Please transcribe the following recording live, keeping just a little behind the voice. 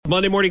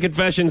Monday morning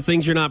confessions,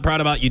 things you're not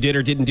proud about you did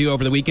or didn't do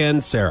over the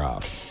weekend. Sarah.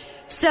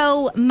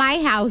 So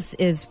my house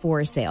is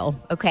for sale,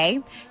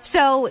 okay?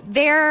 So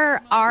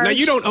there are... Now,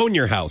 you don't own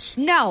your house.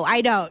 No,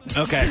 I don't.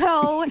 Okay.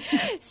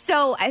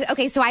 So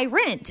I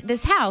rent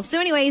this house. So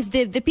anyways,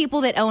 the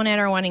people that own it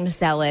are wanting to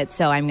sell it,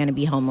 so I'm going to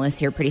be homeless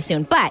here pretty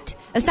soon. But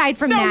aside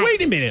from that... No,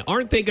 wait a minute.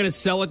 Aren't they going to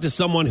sell it to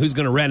someone who's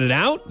going to rent it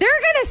out? They're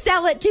going to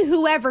sell it to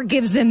whoever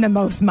gives them the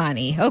most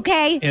money,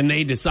 okay? And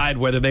they decide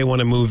whether they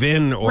want to move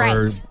in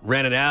or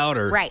rent it out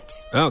or... Right.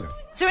 Okay.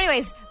 So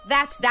anyways,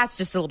 that's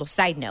just a little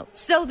side note.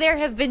 So there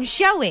have been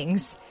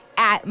showings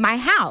at my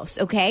house,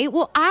 okay?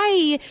 Well,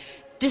 I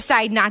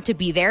decide not to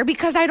be there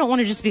because I don't want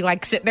to just be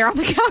like sitting there on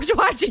the couch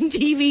watching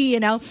TV, you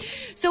know?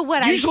 So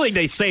what Usually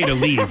they say to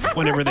leave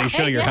whenever they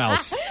show your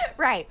house.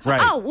 Right.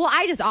 Right. Oh, well,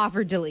 I just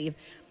offered to leave.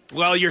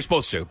 Well, you're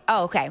supposed to.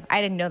 Oh, okay. I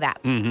didn't know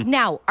that. Mm-hmm.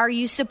 Now, are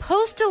you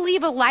supposed to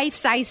leave a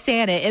life-size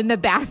Santa in the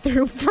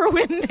bathroom for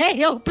when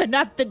they open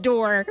up the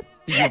door?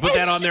 Did you put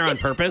that on there on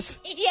purpose?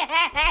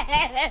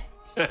 Yeah.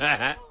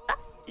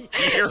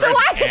 You're So an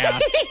I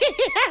ass.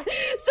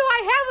 So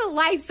I have a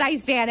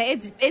life-size Santa.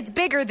 It's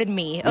bigger than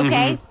me,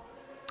 okay?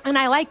 And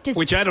I like to...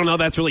 Which I don't know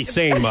that's really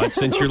saying much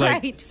since you're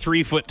like Right.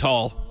 3 foot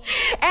tall.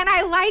 And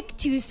I like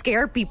to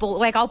scare people.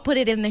 Like, I'll put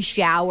it in the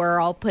shower.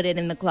 I'll put it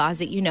in the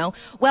closet, you know.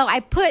 Well, I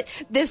put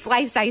this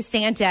life-size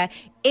Santa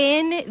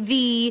in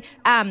the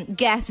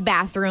guest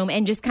bathroom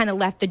and just kind of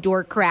left the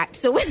door cracked.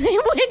 So when they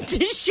went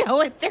to show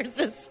it, there's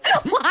this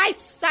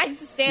life-size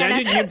Santa. Now,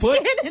 did you put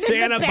standing in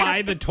Santa the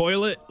by the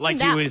toilet like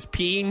No. he was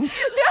peeing?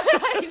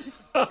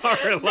 Or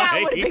That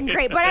like- would have been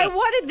great. But I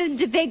wanted them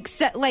to think,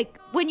 like,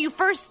 when you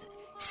first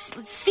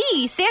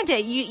see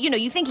Santa,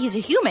 you think he's a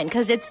human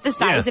because it's the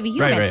size of a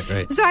human.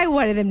 Right. So I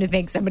wanted them to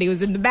think somebody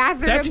was in the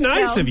bathroom. That's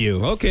nice so- of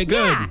you. Okay, good.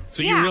 Yeah,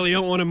 So yeah. you really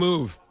don't want to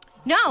move.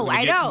 No,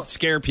 I don't.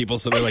 Scare people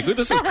so they're like, "Ooh,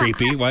 this is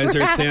creepy. Why is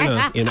there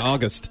Santa in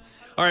August?"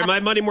 All right, my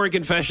Monday morning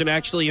confession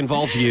actually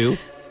involves you.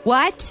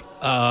 What?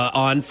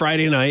 On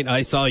Friday night,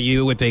 I saw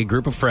you with a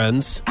group of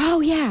friends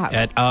Oh,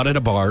 yeah. out at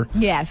a bar.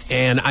 Yes.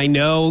 And I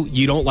know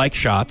you don't like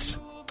shots,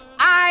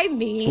 I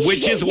mean...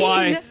 which is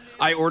why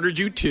I ordered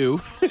you 2.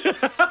 Such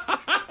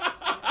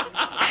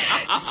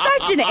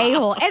an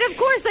a-hole. And of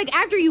course, like,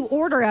 after you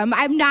order them,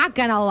 I'm not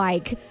gonna,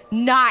 like,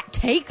 not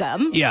take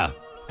them. Yeah.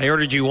 I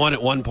ordered you 1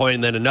 at one point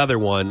and then another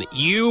one.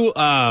 You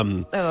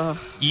don't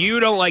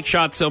like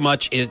shots so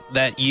much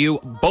that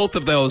both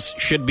of those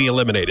should be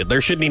eliminated. There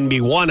shouldn't even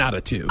be 1 out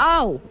of 2.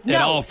 Oh, no.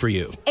 At all for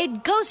you.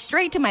 It goes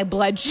straight to my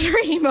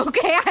bloodstream,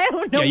 okay? I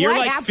don't know what Yeah, you're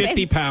like happens.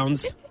 50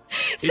 pounds.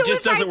 So It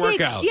just if doesn't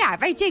work out. Yeah,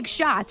 if I take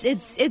shots,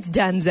 it's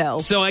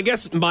donezo. So I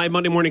guess my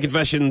Monday morning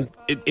confession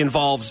it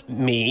involves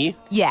me.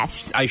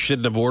 Yes. I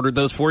shouldn't have ordered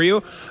those for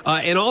you.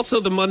 And also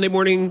the Monday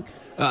morning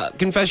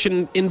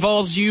confession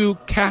involves you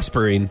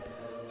Caspering.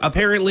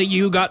 Apparently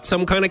you got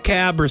some kind of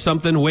cab or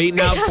something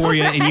waiting out for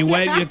you, and you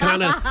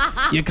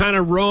kind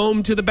of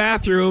roamed to the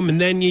bathroom,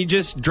 and then you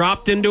just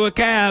dropped into a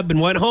cab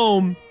and went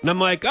home. And I'm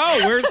like,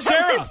 oh, where's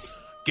Sarah?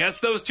 Guess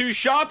those 2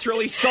 shots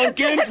really sunk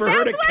in for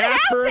her to That's what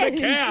Casper in a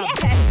happens, cab.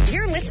 yes.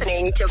 You're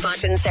listening to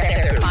Foch and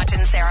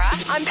Sarah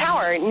on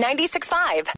Power 96.5.